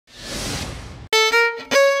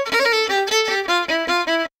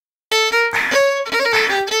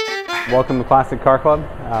Welcome to Classic Car Club.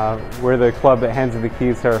 We're the club that hands you the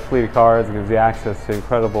keys to our fleet of cars and gives you access to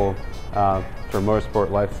incredible motorsport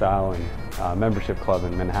lifestyle and membership club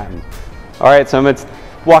in Manhattan. All right, so I'm going to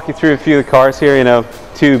walk you through a few of the cars here. You know,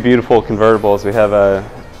 two beautiful convertibles. We have a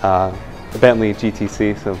Bentley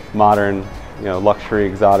GTC, so modern, luxury,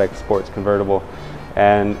 exotic sports convertible,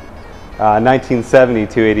 and 1970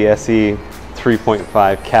 280 SE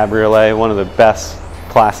 3.5 Cabriolet, one of the best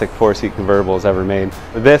classic four-seat convertibles ever made.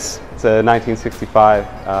 This is a 1965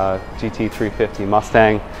 GT350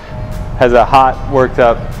 Mustang. Has a hot,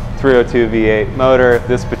 worked-up 302 V8 motor.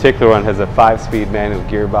 This particular one has a 5-speed manual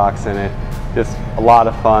gearbox in it. Just a lot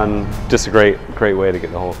of fun. Just a great way to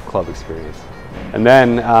get the whole club experience. And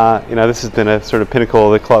then, this has been a sort of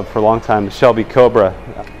pinnacle of the club for a long time, the Shelby Cobra.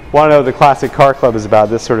 Want to know what the Classic Car Club is about?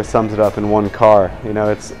 This sort of sums it up in one car.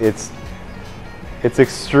 It's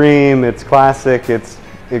extreme, it's classic, it's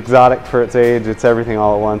exotic for its age, it's everything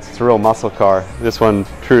all at once. It's a real muscle car. This one,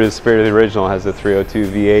 true to the spirit of the original, has a 302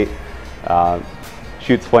 V8.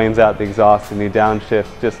 Shoots flames out the exhaust, a new downshift.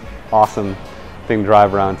 Just awesome thing to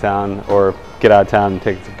drive around town or get out of town and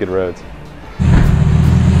take it to good roads.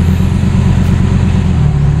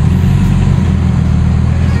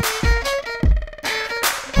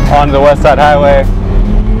 On the West Side Highway,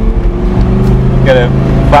 got a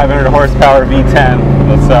 500 horsepower V10.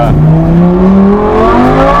 Let's